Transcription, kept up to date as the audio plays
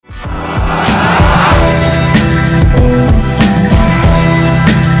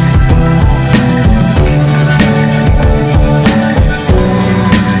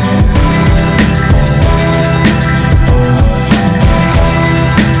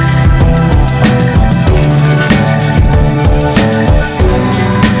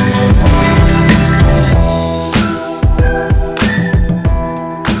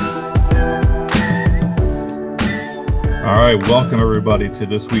Welcome, everybody, to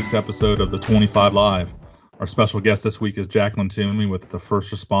this week's episode of the 25 Live. Our special guest this week is Jacqueline Toomey with the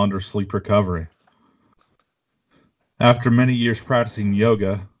First Responder Sleep Recovery. After many years practicing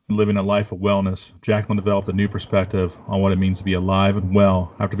yoga and living a life of wellness, Jacqueline developed a new perspective on what it means to be alive and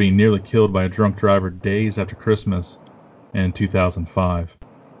well after being nearly killed by a drunk driver days after Christmas in 2005.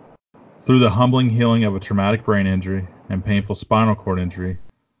 Through the humbling healing of a traumatic brain injury and painful spinal cord injury,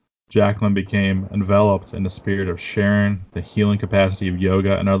 Jacqueline became enveloped in the spirit of sharing the healing capacity of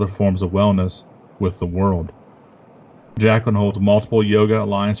yoga and other forms of wellness with the world. Jacqueline holds multiple Yoga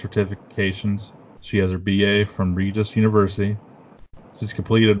Alliance certifications. She has her BA from Regis University. She's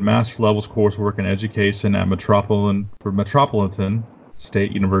completed master levels coursework in education at Metropolitan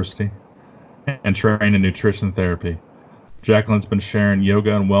State University and trained in nutrition therapy. Jacqueline's been sharing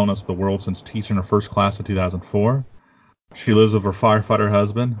yoga and wellness with the world since teaching her first class in 2004. She lives with her firefighter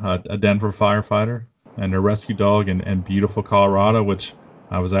husband, a Denver firefighter, and her rescue dog in beautiful Colorado, which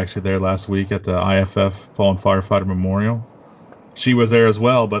I was actually there last week at the IFF Fallen Firefighter Memorial. She was there as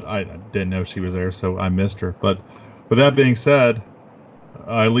well, but I didn't know she was there, so I missed her. But with that being said,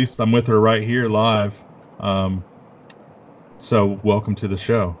 at least I'm with her right here live. So welcome to the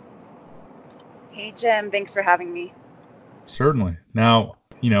show. Hey, Jim. Thanks for having me. Certainly. Now,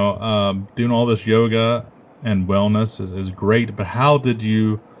 doing all this yoga and wellness is great, but how did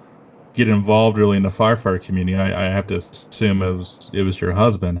you get involved really in the firefighter community? I have to assume it was your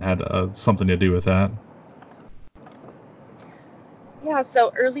husband had something to do with that. Yeah,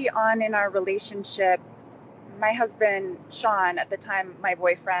 so early on in our relationship, my husband, Sean, at the time my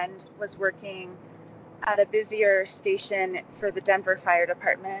boyfriend, was working at a busier station for the Denver Fire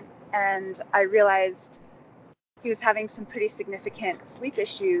Department, and I realized he was having some pretty significant sleep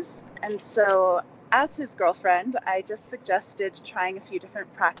issues. And so as his girlfriend, I just suggested trying a few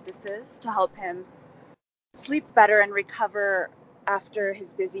different practices to help him sleep better and recover after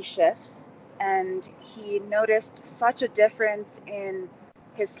his busy shifts. And he noticed such a difference in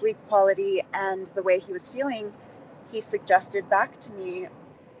his sleep quality and the way he was feeling. He suggested back to me,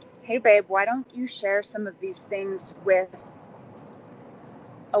 hey babe, why don't you share some of these things with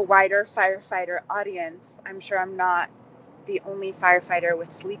a wider firefighter audience? I'm sure I'm not the only firefighter with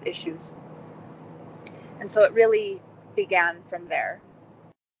sleep issues. And so it really began from there.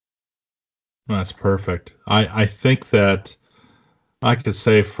 That's perfect. I think that I could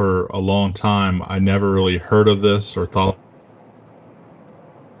say for a long time I never really heard of this or thought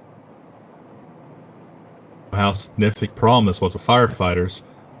how significant problem this was with firefighters.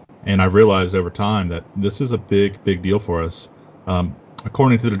 And I realized over time that this is a big deal for us.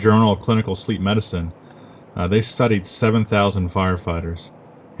 According to the Journal of Clinical Sleep Medicine, they studied 7,000 firefighters.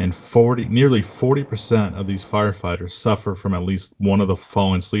 And nearly 40% of these firefighters suffer from at least one of the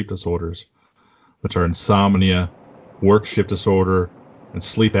following sleep disorders, which are insomnia, work shift disorder, and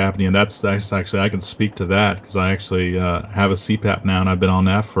sleep apnea. And that's actually, I can speak to that because I actually have a CPAP now, and I've been on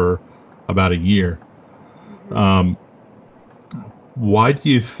that for about a year. Mm-hmm. Why do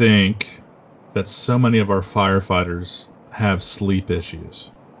you think that so many of our firefighters have sleep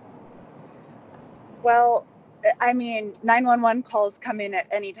issues? Well, I mean, 911 calls come in at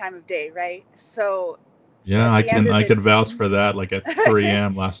any time of day, right? So yeah, at the end of I it, could vouch for that. Like at 3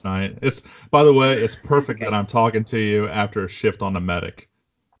 a.m. last night. By the way, it's perfect okay. that I'm talking to you after a shift on the medic.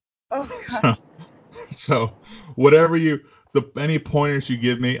 Oh gosh. So any pointers you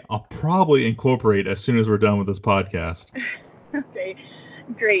give me, I'll probably incorporate as soon as we're done with this podcast. Okay,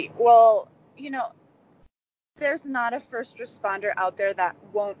 great. Well, there's not a first responder out there that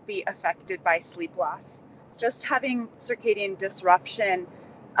won't be affected by sleep loss. Just having circadian disruption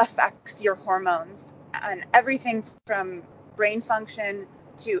affects your hormones and everything from brain function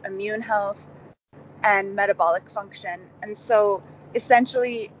to immune health and metabolic function. And so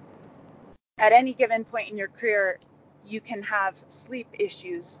essentially, at any given point in your career, you can have sleep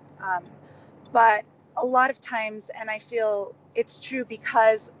issues. But a lot of times, and I feel it's true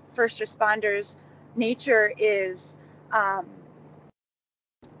because first responders, nature is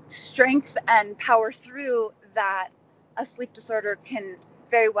strength and power through, that a sleep disorder can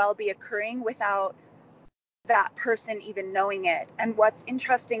very well be occurring without that person even knowing it. And what's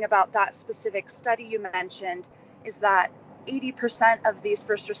interesting about that specific study you mentioned is that 80% of these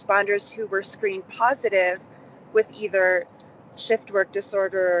first responders who were screened positive with either shift work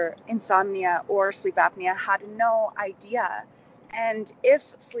disorder, insomnia, or sleep apnea had no idea. And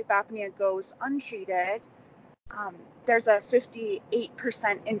if sleep apnea goes untreated, there's a 58%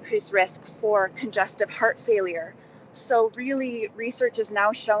 increased risk for congestive heart failure. So really, research is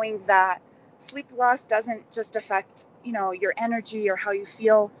now showing that sleep loss doesn't just affect, your energy or how you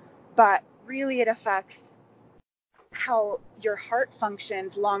feel, but really it affects how your heart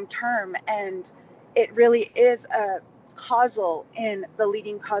functions long term, and it really is a causal in the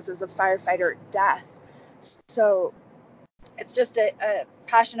leading causes of firefighter death. So it's just a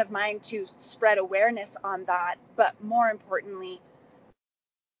passion of mine to spread awareness on that, but more importantly,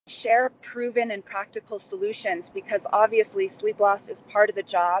 share proven and practical solutions, because obviously sleep loss is part of the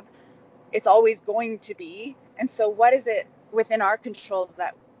job. It's always going to be. And so what is it within our control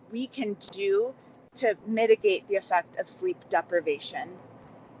that we can do to mitigate the effect of sleep deprivation?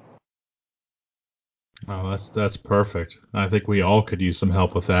 Oh, that's perfect. I think we all could use some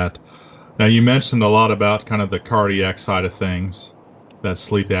help with that. Now, you mentioned a lot about kind of the cardiac side of things that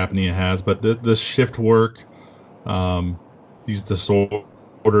sleep apnea has, but the shift work, these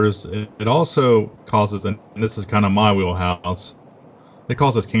disorders, it also causes, and this is kind of my wheelhouse, it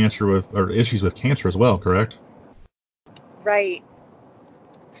causes cancer or issues with cancer as well, correct? Right.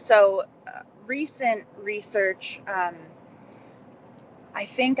 So recent research, I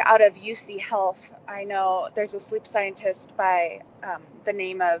think out of UC Health, I know there's a sleep scientist by the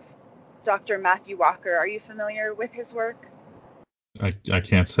name of Dr. Matthew Walker. Are you familiar with his work? I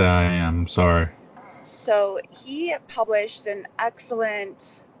can't say I am. I'm sorry. So he published an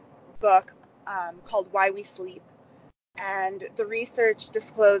excellent book called Why We Sleep. And the research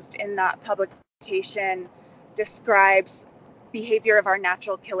disclosed in that publication describes behavior of our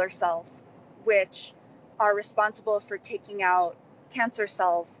natural killer cells, which are responsible for taking out cancer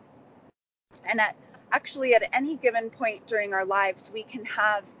cells. And actually, at any given point during our lives, we can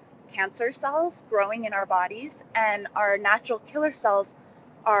have cancer cells growing in our bodies, and our natural killer cells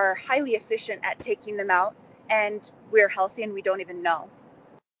are highly efficient at taking them out, and we're healthy and we don't even know.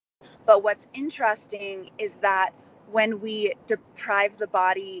 But what's interesting is that when we deprive the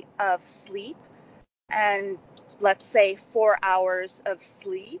body of sleep, and let's say 4 hours of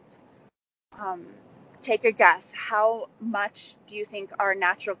sleep, take a guess. How much do you think our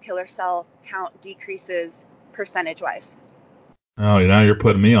natural killer cell count decreases percentage-wise? Oh, now you're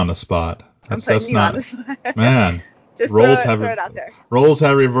putting me on the spot. I'm putting you on the spot. Man. Just Roles throw it out there. Roles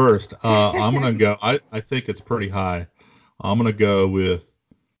have reversed. I'm gonna go. I think it's pretty high. I'm gonna go with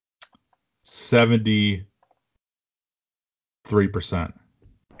 73%.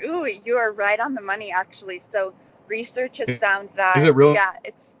 Ooh, you are right on the money, actually. So research has found that, Is it really? yeah,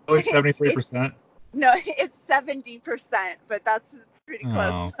 it's 73%? No, it's 70%, but that's pretty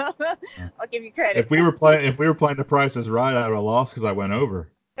close. Oh. I'll give you credit. If we were playing The Price is Right, I would have lost because I went over.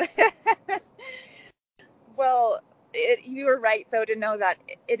 Well, you were right, though, to know that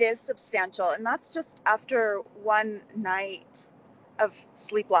it is substantial, and that's just after one night of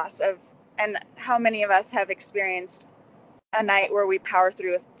sleep loss. And how many of us have experienced a night where we power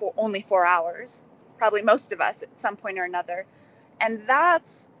through for only 4 hours? Probably most of us at some point or another. And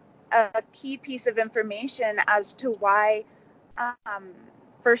that's a key piece of information as to why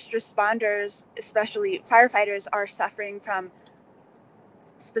first responders, especially firefighters, are suffering from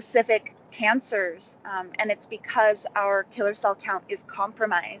specific cancers, and it's because our killer cell count is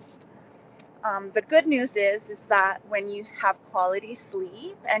compromised. The good news is that when you have quality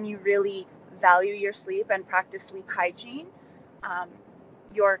sleep and you really value your sleep and practice sleep hygiene,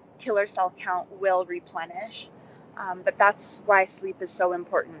 your killer cell count will replenish. But that's why sleep is so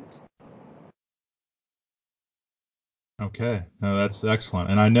important. Okay, no, that's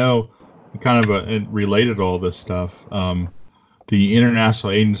excellent. And I know, kind of related to all this stuff, the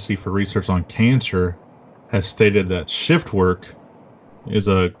International Agency for Research on Cancer has stated that shift work is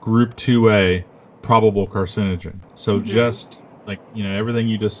a group 2A probable carcinogen. So just like, everything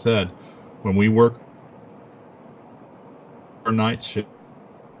you just said, when we work our night shift,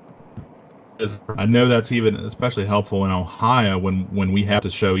 I know that's even especially helpful in Ohio when we have to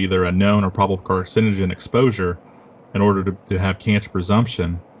show either a known or probable carcinogen exposure in order to have cancer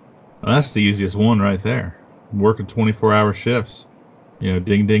presumption. Well, that's the easiest one right there. Working 24-hour shifts. Ding,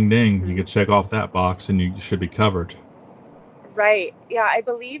 ding, ding. You can check off that box and you should be covered. Right. Yeah, I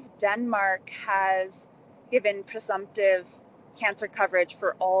believe Denmark has given presumptive cancer coverage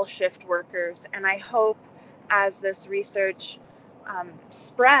for all shift workers. And I hope as this research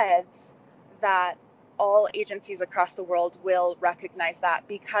spreads that all agencies across the world will recognize that,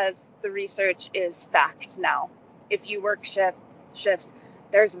 because the research is fact now. If you work shifts,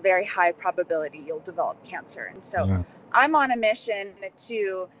 there's a very high probability you'll develop cancer. And so I'm on a mission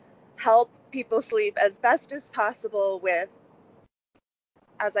to help people sleep as best as possible with,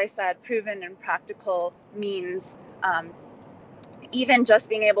 as I said, proven and practical means, even just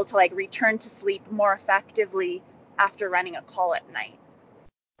being able to return to sleep more effectively after running a call at night.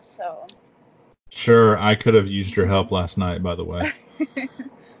 So. Sure, I could have used your help last night, by the way.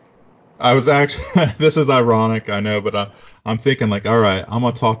 I was actually, this is ironic, I know, but I'm thinking like, all right, I'm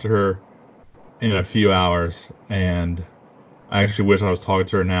gonna talk to her in a few hours, and I actually wish I was talking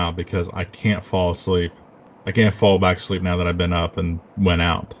to her now because I can't fall asleep. I can't fall back asleep now that I've been up and went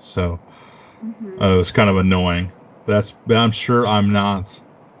out. So Hmm. it was kind of annoying. But I'm sure I'm not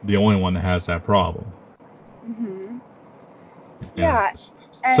the only one that has that problem. Hmm. Yeah. Yeah,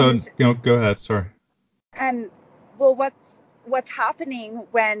 So and go ahead. Sorry. and well, what's happening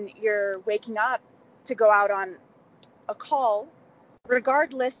when you're waking up to go out on a call,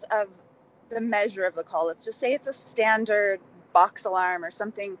 regardless of the measure of the call. Let's just say it's a standard box alarm or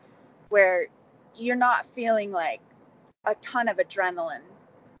something where you're not feeling like a ton of adrenaline.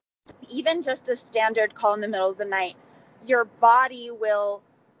 Even just a standard call in the middle of the night, your body will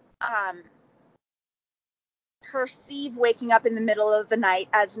um, perceive waking up in the middle of the night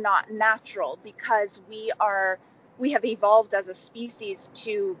as not natural because we have evolved as a species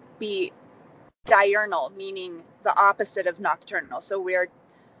to be diurnal, meaning the opposite of nocturnal. So we're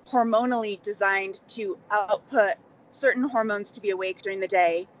hormonally designed to output certain hormones to be awake during the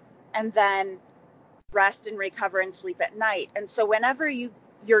day and then rest and recover and sleep at night. And so whenever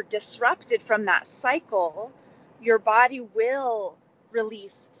you're disrupted from that cycle, your body will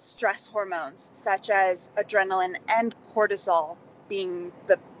release stress hormones such as adrenaline and cortisol being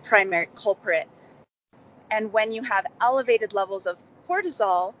the primary culprit. And when you have elevated levels of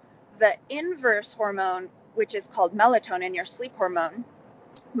cortisol, the inverse hormone, which is called melatonin, your sleep hormone,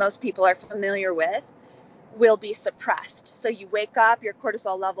 most people are familiar with, will be suppressed. So you wake up, your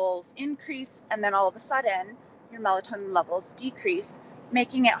cortisol levels increase, and then all of a sudden, your melatonin levels decrease,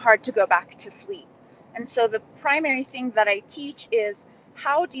 making it hard to go back to sleep. And so the primary thing that I teach is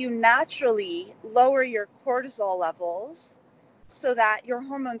how do you naturally lower your cortisol levels so that your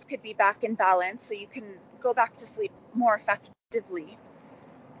hormones could be back in balance so you can go back to sleep more effectively.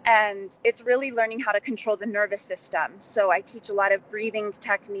 And it's really learning how to control the nervous system. So I teach a lot of breathing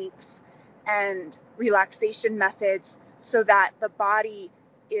techniques and relaxation methods so that the body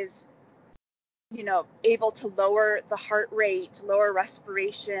is, able to lower the heart rate, lower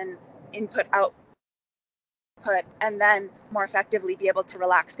respiration, input, output, and then more effectively be able to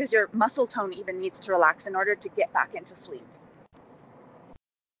relax because your muscle tone even needs to relax in order to get back into sleep.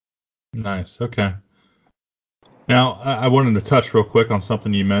 Nice. Okay. Now, I wanted to touch real quick on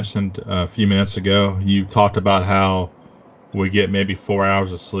something you mentioned a few minutes ago. You talked about how we get maybe 4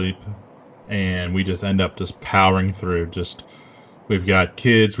 hours of sleep and we just end up just powering through. Just we've got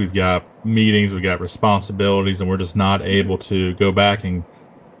kids, we've got meetings, we've got responsibilities, and we're just not able Mm-hmm. to go back and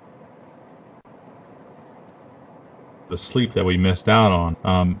the sleep that we missed out on.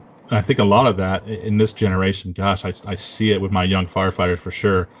 And I think a lot of that in this generation, gosh, I see it with my young firefighters for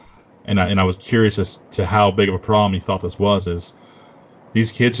sure. And I was curious as to how big of a problem you thought this was. Is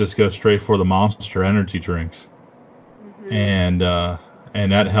these kids just go straight for the Monster energy drinks, Mm-hmm.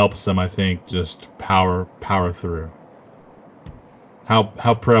 and that helps them, I think, just power through.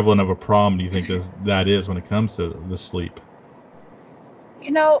 How prevalent of a problem do you think that is when it comes to the sleep?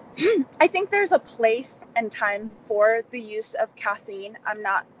 You know, I think there's a place and time for the use of caffeine. I'm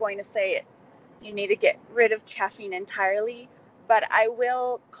not going to say you need to get rid of caffeine entirely, but I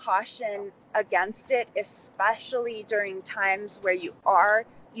will caution against it, especially during times where you are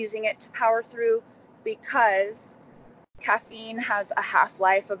using it to power through, because caffeine has a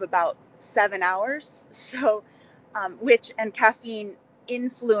half-life of about 7 hours. So, and caffeine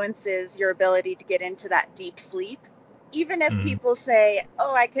influences your ability to get into that deep sleep. Even if Mm, people say,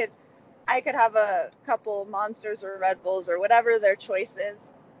 "Oh, I could have a couple Monsters or Red Bulls or whatever their choice is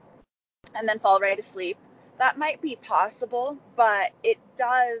and then fall right asleep." That might be possible, but it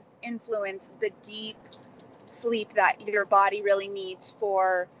does influence the deep sleep that your body really needs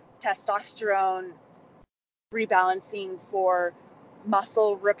for testosterone rebalancing, for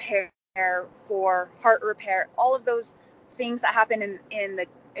muscle repair, for heart repair, all of those things that happen in the,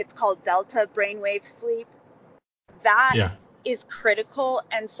 it's called delta brainwave sleep. That yeah. is critical.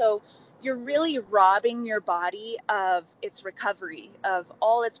 And so you're really robbing your body of its recovery, of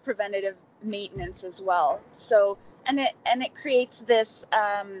all its preventative maintenance as well. So, and it creates this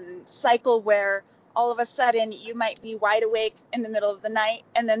cycle where all of a sudden you might be wide awake in the middle of the night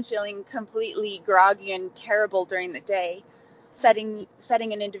and then feeling completely groggy and terrible during the day, setting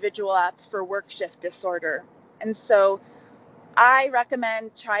an individual up for work shift disorder. And so I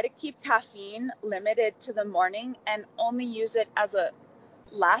recommend try to keep caffeine limited to the morning and only use it as a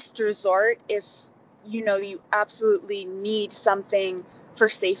last resort if you absolutely need something for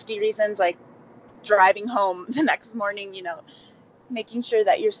safety reasons, like driving home the next morning, making sure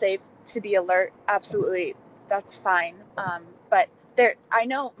that you're safe to be alert. Absolutely, that's fine. But I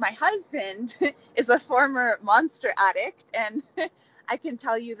know my husband is a former Monster addict, and I can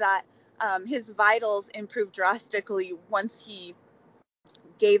tell you that his vitals improved drastically once he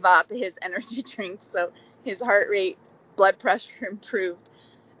gave up his energy drinks. So his heart rate, blood pressure improved,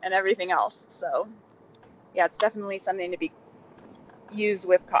 and everything else. So yeah, it's definitely something to be used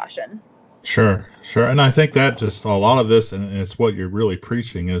with caution. Sure, sure. And I think that just a lot of this, and it's what you're really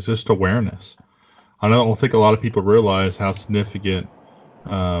preaching, is just awareness. I don't think a lot of people realize how significant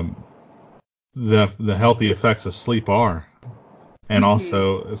um, the healthy effects of sleep are, and Mm-hmm.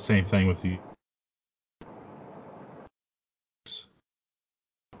 also the same thing with the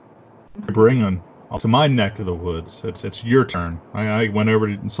Mm-hmm. bringing to my neck of the woods. It's your turn. I went over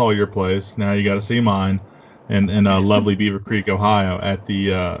and saw your place. Now you got to see mine, in lovely Beaver Creek, Ohio, at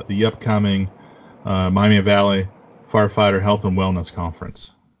the upcoming Miami Valley Firefighter Health and Wellness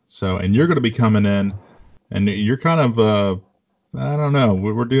Conference. So, and you're going to be coming in, and you're kind of I don't know.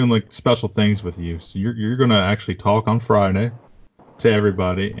 We're doing like special things with you. So you're going to actually talk on Friday to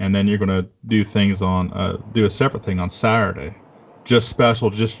everybody, and then you're going to do things on do a separate thing on Saturday, just special,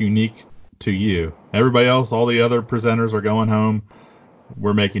 just unique to you. Everybody else, all the other presenters are going home.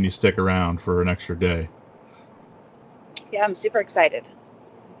 We're making you stick around for an extra day. Yeah, I'm super excited.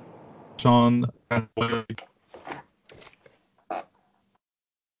 Sean,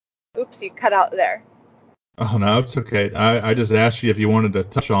 Oops, you cut out there. oh no, it's okay. I just asked you if you wanted to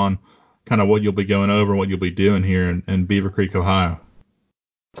touch on kind of what you'll be going over, what you'll be doing here in Beaver Creek, Ohio.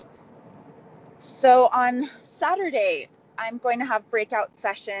 So on Saturday, I'm going to have breakout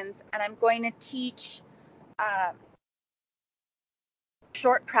sessions, and I'm going to teach um,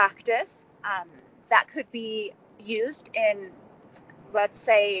 short practice that could be used in, let's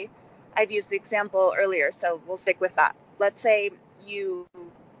say, I've used the example earlier, so we'll stick with that. Let's say you're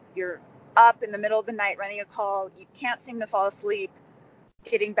up in the middle of the night running a call, you can't seem to fall asleep,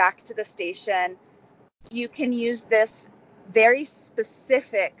 getting back to the station. You can use this very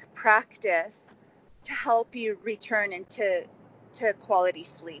specific practice to help you return into quality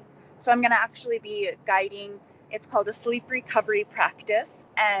sleep. So I'm going to actually be guiding. It's called a sleep recovery practice,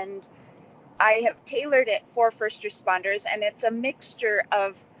 and I have tailored it for first responders, and it's a mixture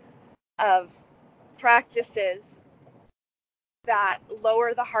of practices that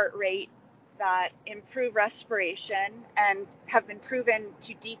lower the heart rate, that improve respiration, and have been proven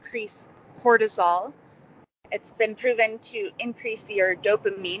to decrease cortisol. It's been proven to increase your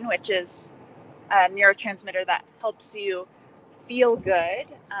dopamine, which is a neurotransmitter that helps you feel good.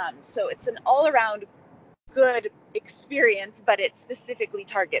 So it's an all-around good experience, but it specifically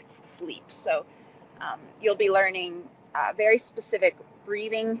targets sleep. So you'll be learning very specific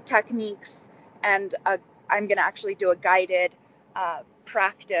breathing techniques, and I'm going to actually do a guided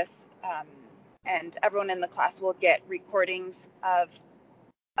practice, and everyone in the class will get recordings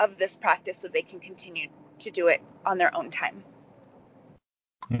of this practice so they can continue to do it on their own time.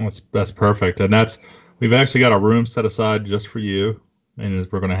 That's perfect, and we've actually got a room set aside just for you, and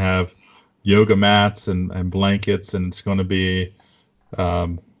we're going to have yoga mats and blankets, and it's going to be,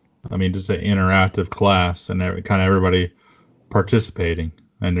 um, I mean, just an interactive class, and kind of everybody participating,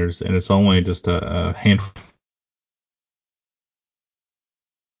 and it's only just a handful.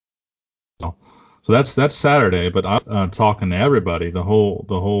 So that's Saturday, but I'm talking to everybody, the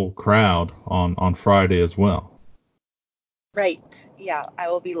whole crowd on Friday as well. Right. Yeah, I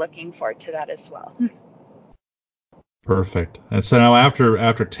will be looking forward to that as well. Perfect. And so now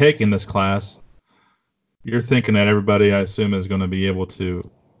after taking this class, you're thinking that everybody, I assume, is going to be able to,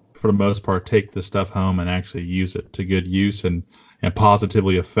 for the most part, take this stuff home and actually use it to good use and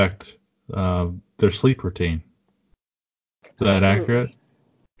positively affect their sleep routine. Is that accurate?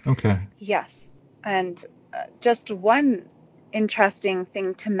 Absolutely. Okay. Yes. And just one interesting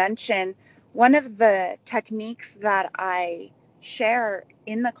thing to mention, one of the techniques that I share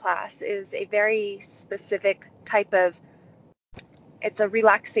in the class is a very specific type of, it's a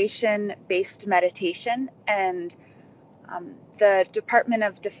relaxation based meditation, and the Department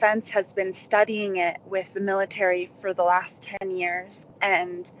of Defense has been studying it with the military for the last 10 years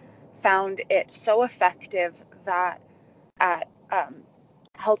and found it so effective that at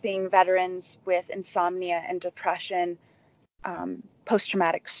helping veterans with insomnia and depression,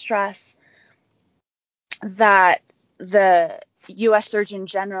 post-traumatic stress, that the U.S. Surgeon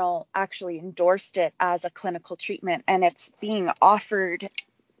General actually endorsed it as a clinical treatment, and it's being offered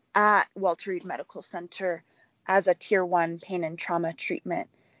at Walter Reed Medical Center as a tier 1 pain and trauma treatment.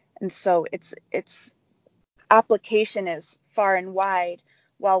 And so its application is far and wide.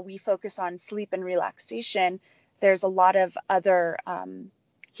 While we focus on sleep and relaxation, there's a lot of other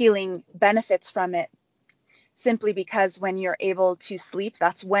healing benefits from it, simply because when you're able to sleep,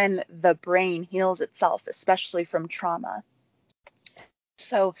 that's when the brain heals itself, especially from trauma.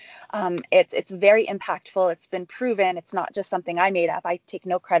 So it's very impactful. It's been proven. It's not just something I made up. I take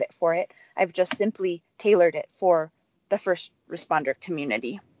no credit for it. I've just simply tailored it for the first responder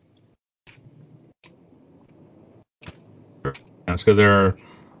community. Because there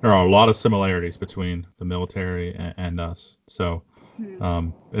are a lot of similarities between the military and us. So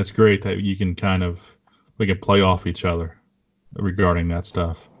it's great that we can play off each other regarding that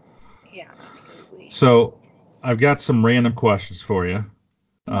stuff. Yeah, absolutely. So I've got some random questions for you.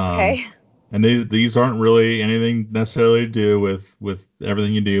 Okay. And these aren't really anything necessarily to do with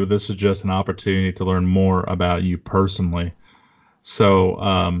everything you do. This is just an opportunity to learn more about you personally. So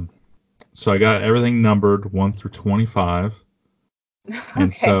I got everything numbered 1 through 25. And Okay.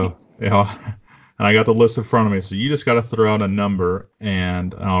 so, and I got the list in front of me. So you just got to throw out a number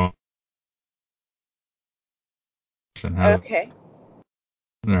and Okay.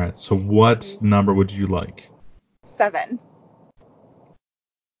 All right. So what number would you like? 7.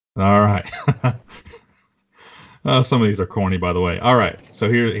 All right. Some of these are corny, by the way. All right. So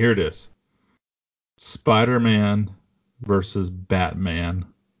here it is. Spider-Man versus Batman.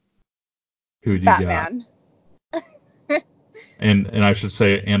 Who do you Batman. got? And I should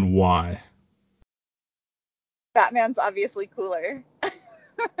say, and why? Batman's obviously cooler.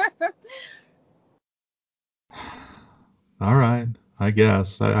 All right. I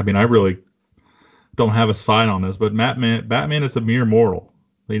guess. I mean, I really don't have a side on this, but Batman is a mere mortal.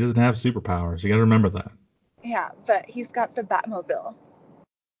 He doesn't have superpowers. You got to remember that. Yeah, but he's got the Batmobile.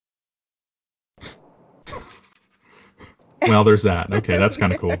 Well, there's that. Okay, that's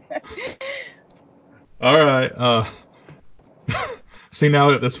kind of cool. All right. See,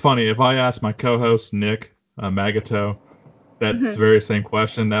 now that's funny. If I asked my co-host Nick Magato that very same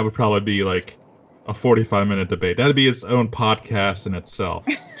question, that would probably be like a 45-minute debate. That'd be its own podcast in itself.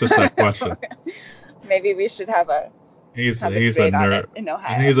 Just that question. Maybe we should have a He's a debate on nerd. it in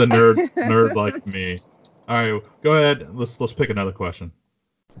Ohio. And he's a nerd like me. All right, go ahead. Let's pick another question.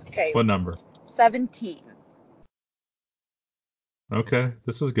 Okay. What number? 17. Okay,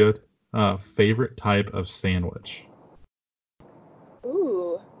 this is good. Favorite type of sandwich?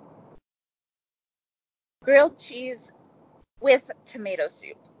 Ooh. Grilled cheese with tomato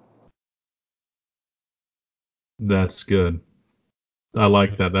soup. That's good. I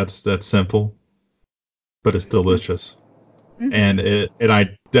like that. That's simple, but it's delicious. And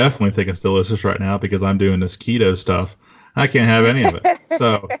I definitely think it's delicious right now because I'm doing this keto stuff. I can't have any of it.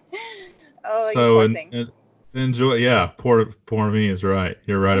 So enjoy. Yeah, poor me is right.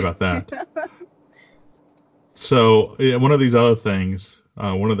 You're right about that. So one of these other things,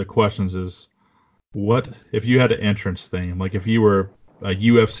 one of the questions is, what if you had an entrance theme? Like if you were a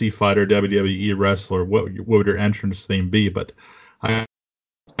UFC fighter, WWE wrestler, what would your entrance theme be? But I've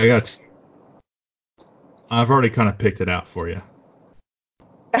already kind of picked it out for you.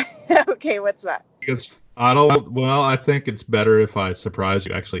 Okay, what's that? Because I think it's better if I surprise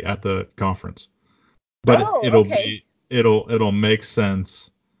you actually at the conference. But it'll make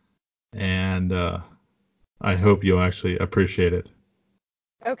sense, and I hope you'll actually appreciate it.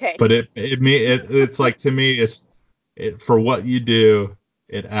 Okay. But it's like, to me, for what you do,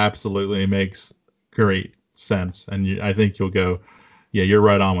 it absolutely makes great sense, and I think you'll go, yeah, you're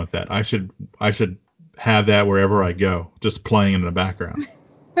right on with that. I should have that wherever I go, just playing in the background.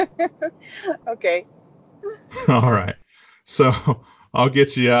 Okay. All right. So I'll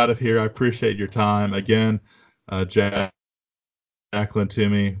get you out of here. I appreciate your time. Again, Jacqueline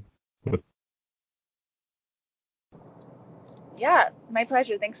Toomey. Yeah, my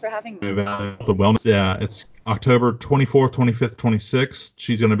pleasure. Thanks for having me. The wellness. Yeah, it's October 24th, 25th, 26th.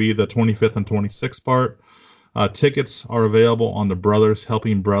 She's going to be the 25th and 26th part. Tickets are available on the Brothers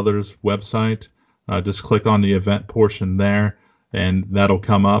Helping Brothers website. Just click on the event portion there, and that'll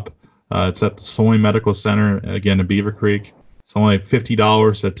come up. It's at the Soy Medical Center, again, in Beaver Creek. It's only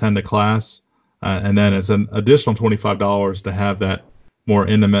 $50 to attend the class, and then it's an additional $25 to have that more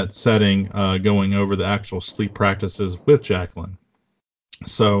intimate setting going over the actual sleep practices with Jacqueline.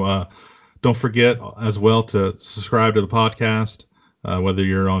 So don't forget as well to subscribe to the podcast, whether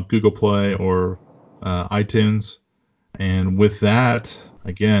you're on Google Play or iTunes. And with that,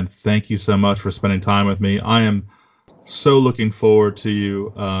 again, thank you so much for spending time with me. I am so looking forward to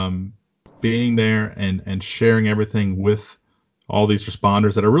you being there and sharing everything with all these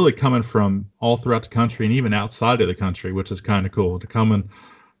responders that are really coming from all throughout the country and even outside of the country, which is kind of cool. To come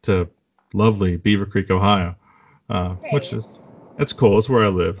to lovely Beaver Creek, Ohio, which is it's cool. It's where I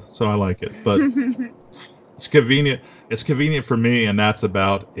live, so I like it. But it's convenient. It's convenient for me, and that's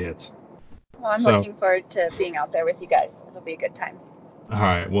about it. Well, I'm So, looking forward to being out there with you guys. It'll be a good time. all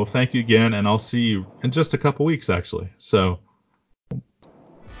right. Well, thank you again, and I'll see you in just a couple weeks, actually. So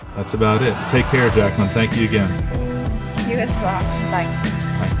that's about it. Take care, Jacqueline. Thank you again. You as well. Bye.